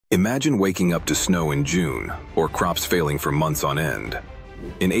Imagine waking up to snow in June, or crops failing for months on end.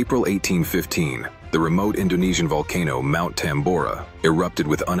 In April 1815, the remote Indonesian volcano Mount Tambora erupted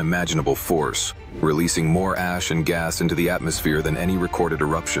with unimaginable force, releasing more ash and gas into the atmosphere than any recorded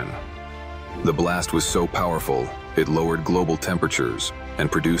eruption. The blast was so powerful, it lowered global temperatures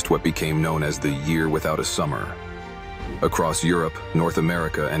and produced what became known as the Year Without a Summer. Across Europe, North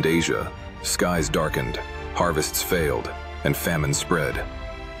America, and Asia, skies darkened, harvests failed, and famine spread.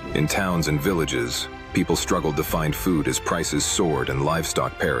 In towns and villages, people struggled to find food as prices soared and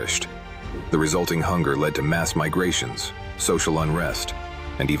livestock perished. The resulting hunger led to mass migrations, social unrest,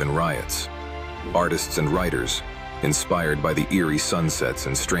 and even riots. Artists and writers, inspired by the eerie sunsets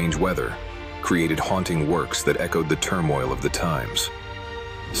and strange weather, created haunting works that echoed the turmoil of the times.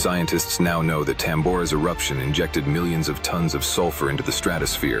 Scientists now know that Tambora's eruption injected millions of tons of sulfur into the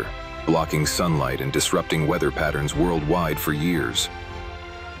stratosphere, blocking sunlight and disrupting weather patterns worldwide for years.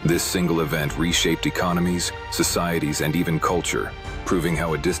 This single event reshaped economies, societies, and even culture, proving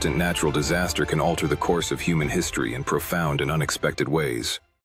how a distant natural disaster can alter the course of human history in profound and unexpected ways.